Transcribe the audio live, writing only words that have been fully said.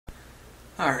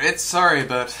Alright, sorry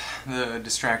about the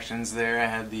distractions there. I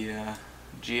had the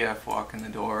GF walk in the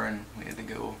door and we had to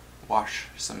go wash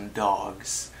some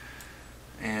dogs.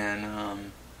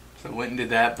 And so went and did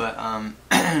that, but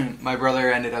my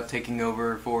brother ended up taking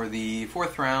over for the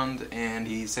 4th round, and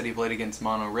he said he played against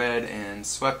Mono Red and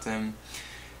swept him.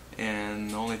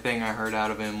 And the only thing I heard out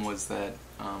of him was that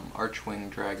Archwing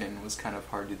Dragon was kind of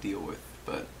hard to deal with,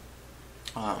 but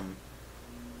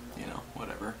you know,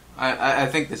 whatever. I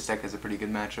think this deck has a pretty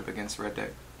good matchup against Red Deck.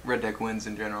 Red Deck wins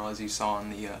in general, as you saw in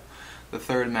the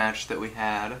 3rd match that we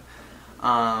had.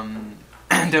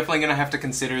 Definitely going to have to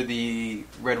consider the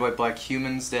Red, White, Black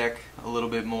Humans deck a little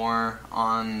bit more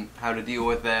on how to deal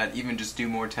with that, even just do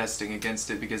more testing against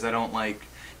it, because I don't like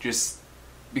just...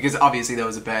 Because obviously that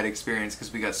was a bad experience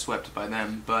because we got swept by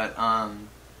them, but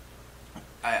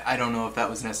I don't know if that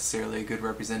was necessarily a good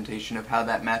representation of how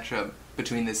that matchup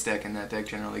between this deck and that deck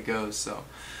generally goes, so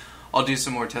I'll do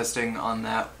some more testing on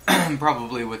that,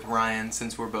 probably with Ryan,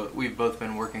 since we've both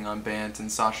been working on Bant, and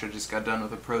Sasha just got done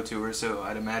with a Pro Tour, so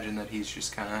I'd imagine that he's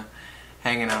just kind of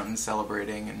hanging out and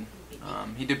celebrating,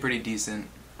 and he did pretty decent,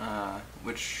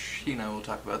 which, you know, we'll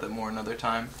talk about that more another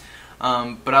time.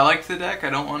 But I liked the deck. I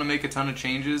don't want to make a ton of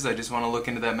changes. I just want to look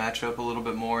into that matchup a little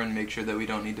bit more and make sure that we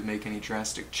don't need to make any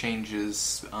drastic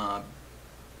changes.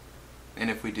 And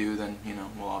if we do, then, you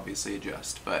know, we'll obviously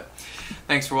adjust. But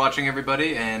thanks for watching,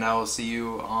 everybody, and I will see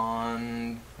you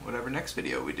on whatever next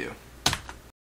video we do.